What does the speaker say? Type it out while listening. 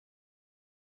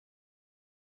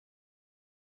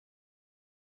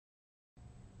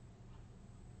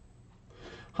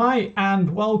Hi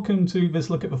and welcome to this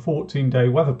look at the 14-day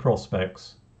weather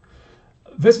prospects.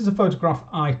 This is a photograph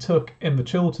I took in the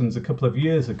Chilterns a couple of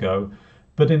years ago,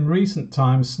 but in recent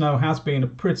times snow has been a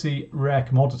pretty rare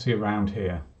commodity around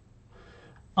here.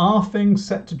 Are things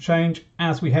set to change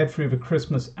as we head through the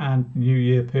Christmas and New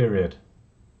Year period?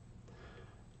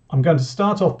 I'm going to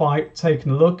start off by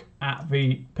taking a look at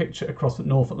the picture across the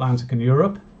North Atlantic and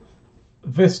Europe.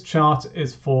 This chart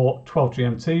is for 12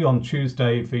 GMT on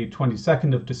Tuesday the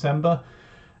 22nd of December,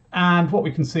 and what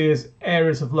we can see is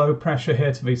areas of low pressure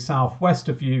here to the southwest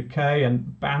of the UK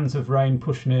and bands of rain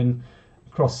pushing in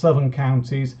across southern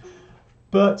counties.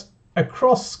 But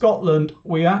across Scotland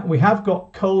we have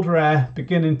got colder air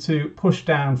beginning to push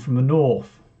down from the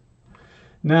north.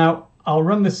 Now I'll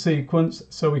run this sequence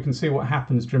so we can see what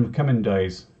happens during the coming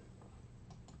days.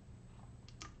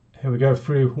 Here we go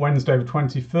through Wednesday the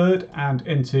 23rd and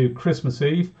into Christmas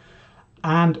Eve,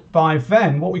 and by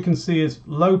then what we can see is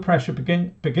low pressure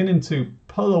beginning to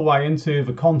pull away into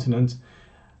the continent,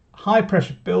 high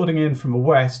pressure building in from the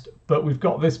west, but we've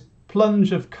got this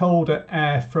plunge of colder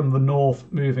air from the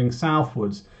north moving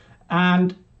southwards,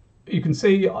 and you can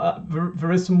see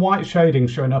there is some white shading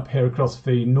showing up here across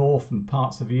the north and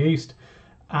parts of the east,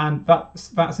 and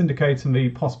that's indicating the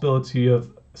possibility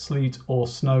of sleet or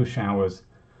snow showers.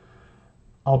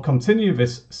 I'll continue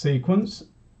this sequence.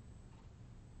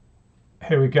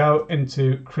 Here we go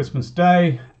into Christmas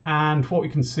Day, and what we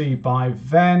can see by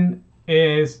then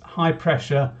is high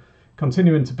pressure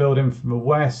continuing to build in from the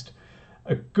west,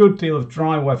 a good deal of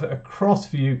dry weather across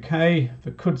the UK.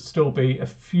 There could still be a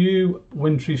few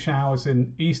wintry showers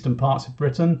in eastern parts of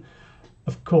Britain.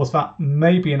 Of course, that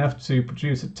may be enough to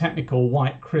produce a technical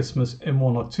white Christmas in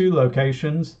one or two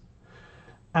locations.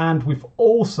 And we've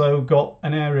also got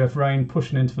an area of rain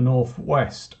pushing into the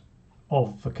northwest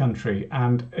of the country.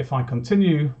 And if I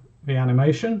continue the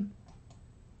animation,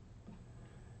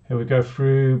 here we go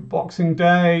through Boxing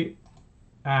Day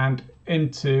and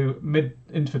into the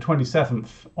 27th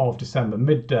of December,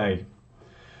 midday.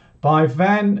 By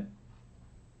then,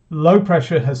 low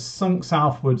pressure has sunk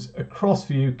southwards across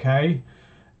the UK,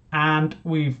 and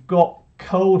we've got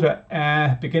colder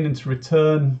air beginning to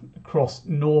return across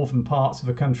northern parts of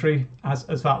the country as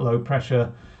that low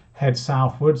pressure heads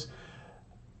southwards.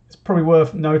 It's probably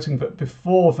worth noting that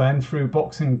before then, through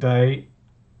Boxing Day,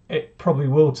 it probably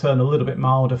will turn a little bit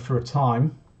milder for a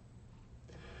time,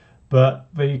 but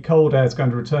the cold air is going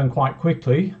to return quite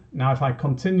quickly. Now if I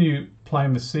continue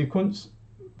playing the sequence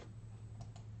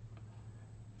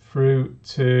through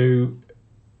to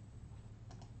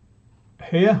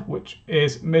here, which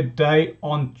is midday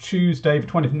on Tuesday the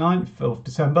 29th of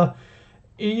December,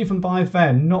 even by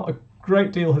then not a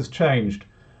great deal has changed.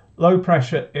 Low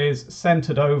pressure is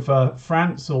centered over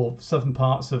France or southern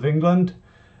parts of England,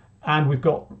 and we've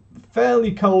got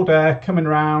fairly cold air coming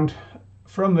around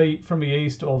from the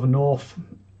east or the north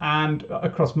and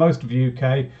across most of the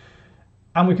UK,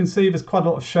 and we can see there's quite a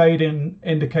lot of shading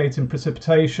indicating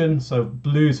precipitation, so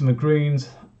blues and the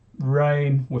greens,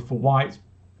 rain, with the white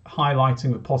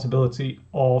highlighting the possibility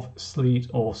of sleet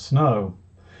or snow.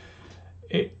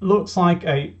 It looks like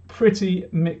a pretty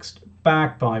mixed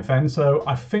bag by then, so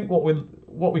I think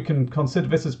what we can consider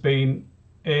this as being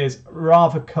is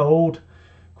rather cold,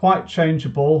 quite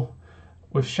changeable,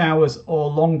 with showers or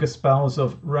longer spells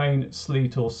of rain,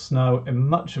 sleet or snow in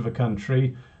much of the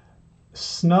country.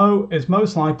 Snow is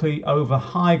most likely over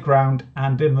high ground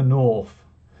and in the north.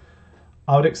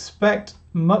 I would expect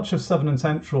much of southern and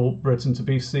central Britain to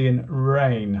be seeing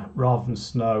rain rather than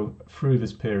snow through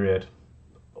this period.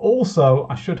 Also,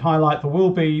 I should highlight there will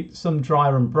be some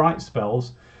drier and bright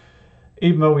spells.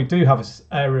 Even though we do have an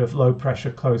area of low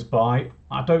pressure close by,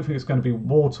 I don't think it's going to be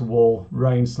wall-to-wall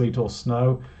rain, sleet or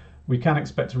snow. We can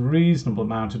expect a reasonable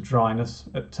amount of dryness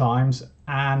at times,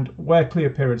 and where clear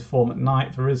periods form at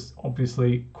night, there is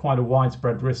obviously quite a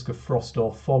widespread risk of frost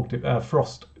or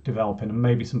frost developing, and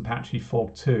maybe some patchy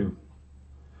fog too.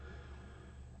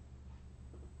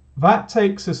 That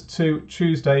takes us to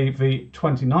Tuesday the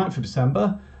 29th of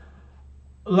December.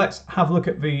 Let's have a look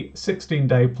at the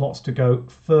 16-day plots to go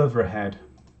further ahead.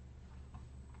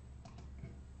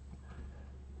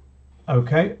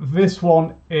 Okay, this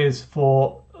one is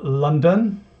for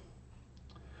London,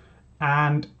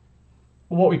 and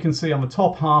what we can see on the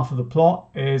top half of the plot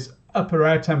is upper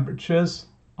air temperatures.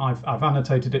 I've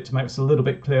annotated it to make this a little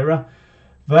bit clearer.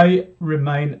 They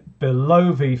remain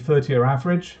below the 30-year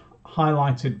average,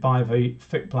 highlighted by the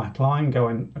thick black line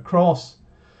going across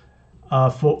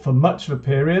for much of a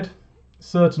period,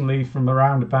 certainly from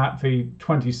around about the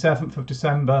 27th of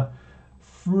December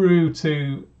through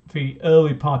to the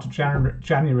early part of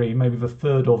January, maybe the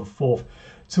 3rd or the 4th.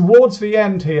 Towards the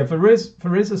end here, there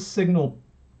is a signal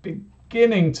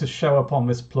beginning to show up on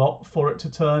this plot for it to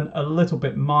turn a little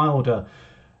bit milder.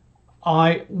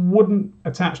 I wouldn't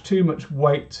attach too much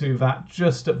weight to that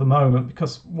just at the moment,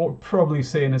 because what we're probably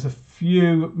seeing is a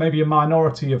few, maybe a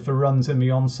minority of the runs in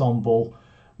the ensemble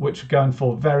which are going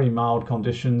for very mild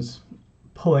conditions,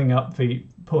 pulling up the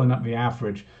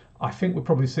average. I think we're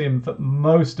probably seeing that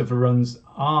most of the runs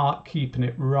are keeping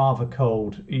it rather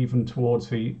cold, even towards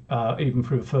the even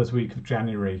through the first week of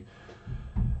January.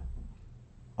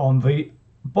 On the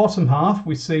bottom half,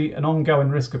 we see an ongoing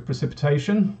risk of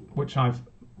precipitation, which I've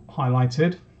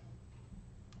highlighted.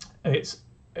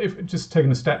 Just taking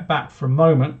a step back for a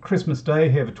moment, Christmas Day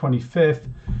here, the 25th,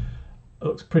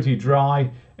 looks pretty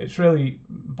dry. It's really,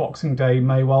 Boxing Day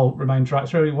may well remain dry.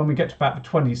 It's really when we get to about the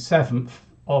 27th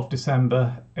of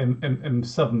December in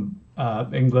southern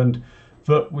England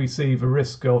that we see the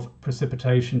risk of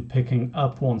precipitation picking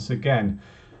up once again.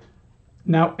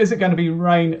 Now, is it going to be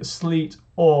rain, sleet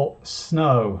or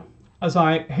snow? As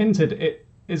I hinted, it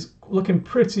is looking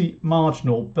pretty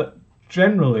marginal, but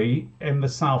generally in the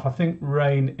south I think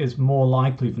rain is more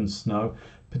likely than snow,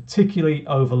 particularly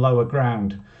over lower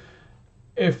ground.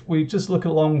 If we just look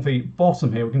along the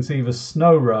bottom here, we can see the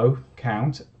snow row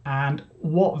count, and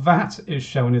what that is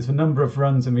showing is the number of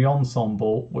runs in the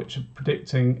ensemble which are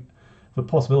predicting the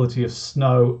possibility of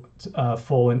snow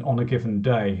falling on a given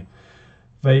day.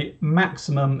 The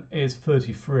maximum is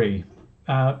 33.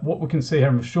 What we can see here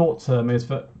in the short term is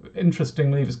that,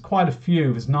 interestingly, there's quite a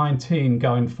few. There's 19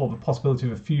 going for the possibility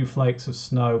of a few flakes of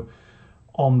snow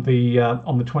on the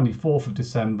 24th of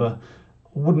December.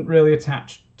 Wouldn't really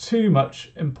attach too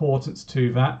much importance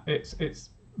to that.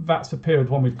 That's the period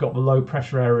when we've got the low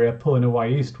pressure area pulling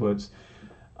away eastwards.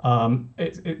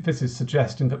 This is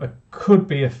suggesting that there could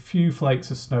be a few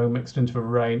flakes of snow mixed into the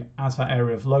rain as that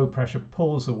area of low pressure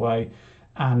pulls away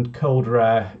and colder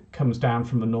air comes down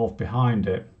from the north behind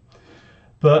it.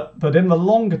 But in the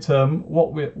longer term,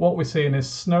 what we're seeing is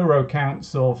snow row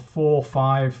counts of 4,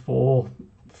 5, 4,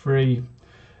 3,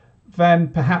 then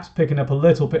perhaps picking up a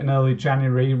little bit in early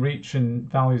January, reaching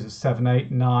values of 7,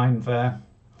 8, 9 there.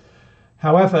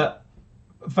 However,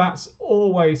 that's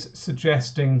always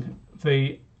suggesting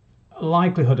the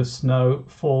likelihood of snow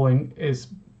falling is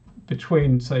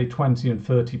between, say, 20 and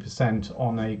 30%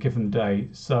 on a given day.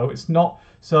 So it's not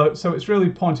so it's really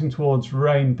pointing towards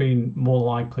rain being more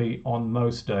likely on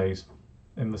most days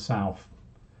in the south.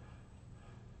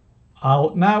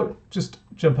 I'll now just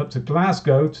jump up to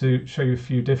Glasgow to show you a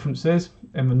few differences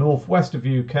in the northwest of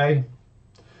the UK.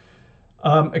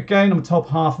 Again, on the top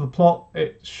half of the plot,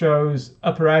 it shows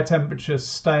upper air temperatures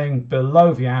staying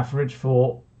below the average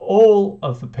for all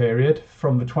of the period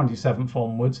from the 27th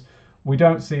onwards. We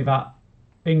don't see that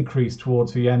increase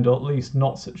towards the end, or at least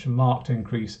not such a marked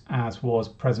increase as was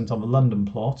present on the London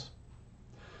plot.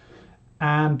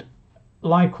 And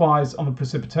likewise on the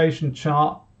precipitation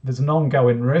chart, there's an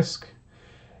ongoing risk.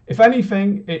 If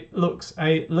anything, it looks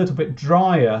a little bit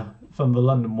drier than the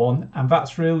London one, and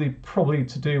that's really probably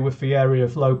to do with the area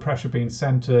of low pressure being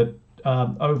centred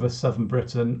over southern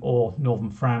Britain or northern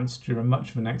France during much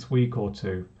of the next week or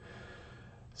two.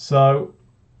 So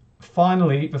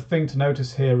finally, the thing to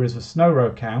notice here is the snow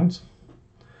row count,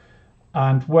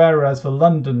 and whereas the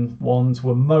London ones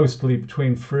were mostly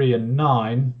between 3 and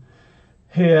 9,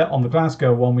 here on the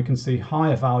Glasgow one we can see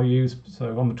higher values.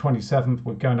 So on the 27th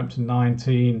we're going up to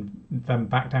 19, then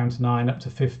back down to 9, up to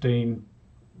 15,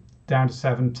 down to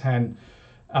 7, 10,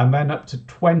 and then up to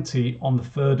 20 on the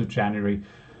 3rd of January.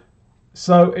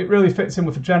 So it really fits in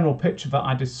with the general picture that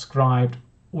I described,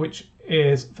 which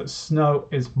is that snow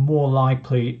is more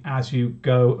likely as you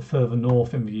go further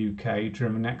north in the UK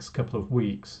during the next couple of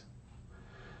weeks.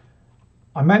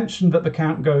 I mentioned that the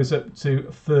count goes up to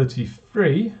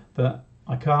 33, but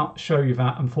I can't show you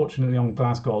that unfortunately on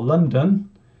Glasgow or London.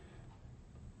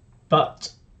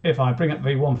 But if I bring up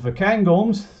the one for the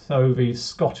Cairngorms, so the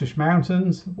Scottish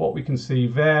mountains, what we can see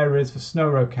there is the snow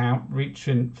row count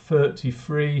reaching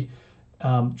 33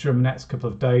 during the next couple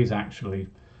of days actually.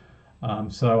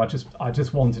 So I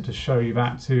just wanted to show you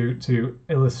that to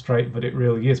illustrate that it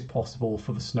really is possible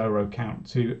for the snow row count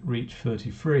to reach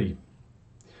 33.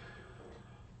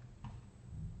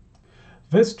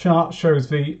 This chart shows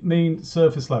the mean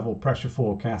surface level pressure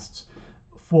forecasts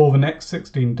for the next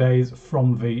 16 days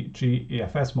from the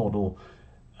GEFS model.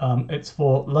 It's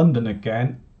for London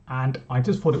again, and I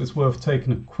just thought it was worth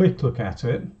taking a quick look at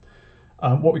it.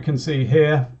 What we can see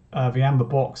here, the amber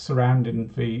box surrounding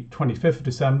the 25th of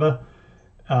December,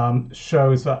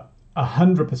 shows that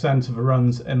 100% of the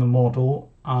runs in the model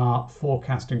are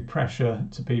forecasting pressure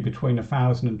to be between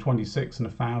 1026 and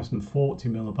 1040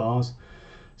 millibars.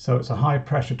 So it's a high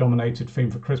pressure dominated theme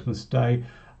for Christmas Day.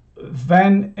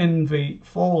 Then in the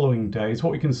following days,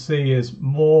 what we can see is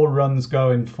more runs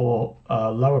going for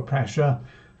lower pressure.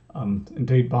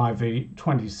 Indeed, by the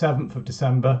 27th of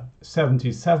December,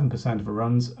 77% of the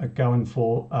runs are going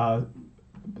for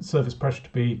surface pressure to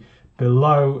be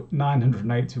below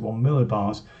 981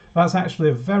 millibars. That's actually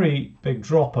a very big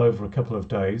drop over a couple of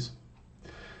days.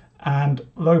 And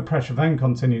low pressure then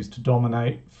continues to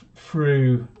dominate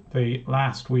through the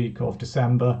last week of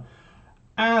December.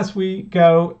 As we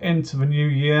go into the new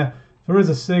year, there is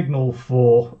a signal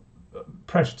for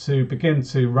pressure to begin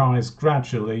to rise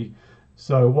gradually.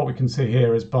 So what we can see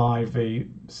here is by the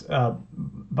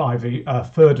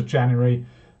 3rd of January,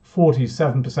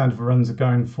 47% of the runs are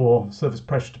going for surface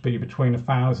pressure to be between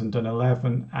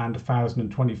 1011 and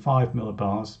 1025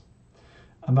 millibars.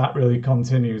 And that really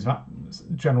continues, that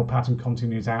general pattern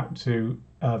continues out to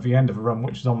the end of the run,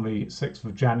 which is on the 6th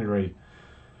of January.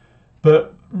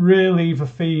 But really the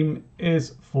theme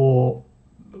is for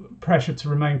pressure to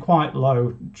remain quite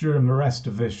low during the rest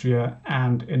of this year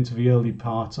and into the early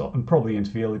part of, and probably into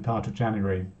the early part of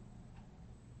January.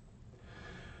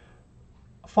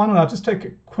 Finally, I'll just take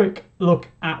a quick look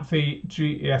at the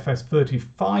GEFS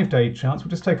 35-day charts.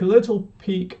 We'll just take a little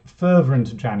peek further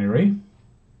into January.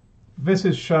 This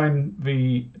is showing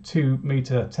the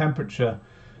 2-meter temperature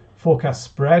forecast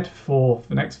spread for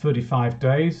the next 35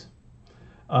 days.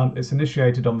 It's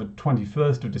initiated on the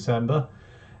 21st of December.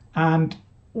 And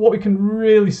what we can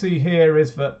really see here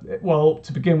is that, well,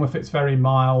 to begin with, it's very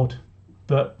mild,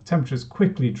 but temperatures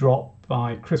quickly drop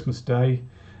by Christmas Day,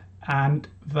 and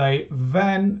they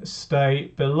then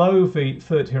stay below the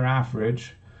 30-year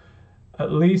average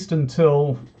at least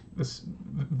until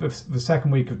the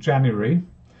second week of January.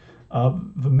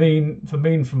 The mean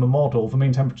from the model, the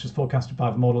mean temperatures forecasted by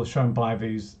the model is shown by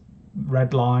these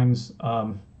red lines.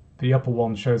 The upper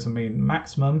one shows the mean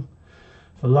maximum.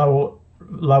 The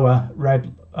lower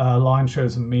red line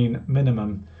shows the mean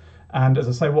minimum. And as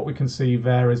I say, what we can see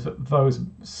there is that those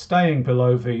staying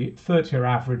below the 30-year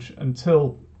average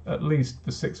until at least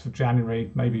the 6th of January,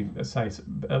 maybe, let's say,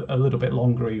 a little bit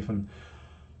longer even.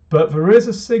 But there is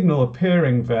a signal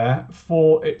appearing there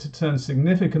for it to turn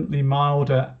significantly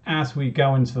milder as we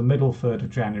go into the middle third of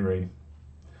January.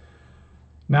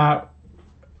 Now,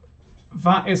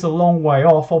 that is a long way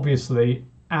off, obviously,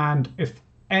 and if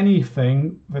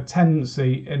anything, the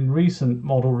tendency in recent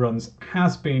model runs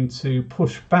has been to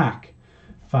push back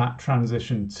that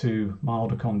transition to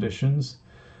milder conditions.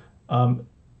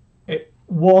 It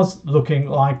was looking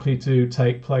likely to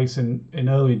take place in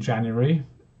early January,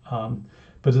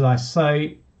 but as I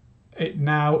say, it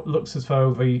now looks as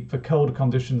though the colder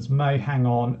conditions may hang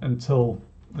on until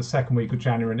the second week of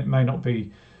January, and it may not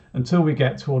be until we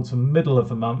get towards the middle of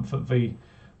the month that the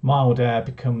mild air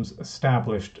becomes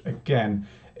established again.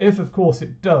 If, of course,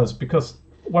 it does, because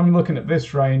when we're looking at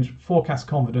this range, forecast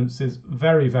confidence is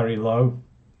very, very low.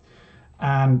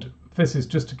 And this is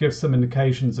just to give some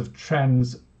indications of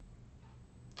trends.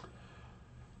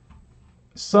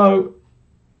 So,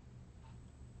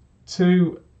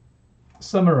 to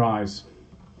summarize,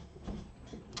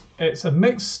 it's a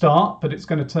mixed start, but it's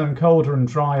going to turn colder and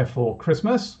drier for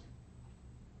Christmas.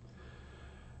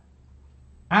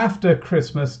 After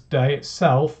Christmas Day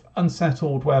itself,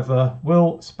 unsettled weather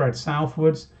will spread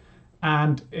southwards,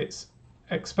 and it's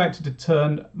expected to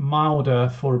turn milder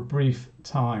for a brief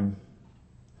time.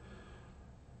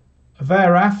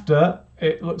 Thereafter,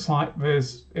 it looks like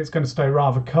it's going to stay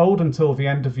rather cold until the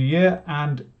end of the year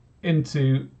and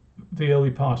into the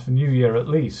early part of the new year at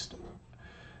least.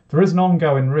 There is an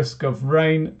ongoing risk of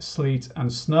rain, sleet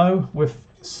and snow, with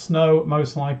snow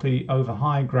most likely over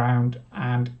high ground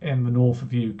and in the north of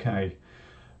the UK.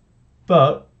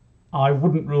 But I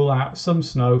wouldn't rule out some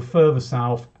snow further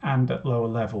south and at lower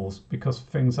levels, because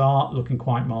things are looking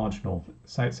quite marginal.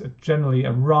 So it's generally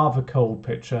a rather cold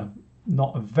picture,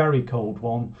 not a very cold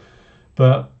one,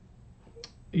 but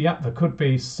yeah, there could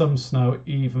be some snow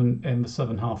even in the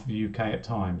southern half of the UK at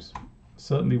times.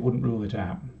 Certainly wouldn't rule it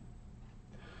out.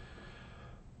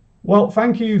 Well,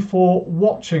 thank you for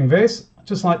watching this. I'd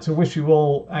just like to wish you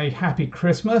all a happy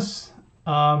Christmas.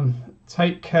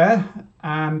 Take care,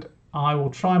 and I will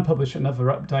try and publish another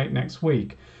update next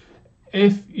week.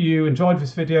 If you enjoyed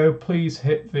this video, please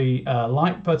hit the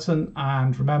like button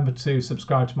and remember to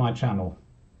subscribe to my channel.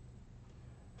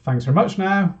 Thanks very much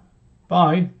now.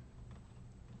 Bye.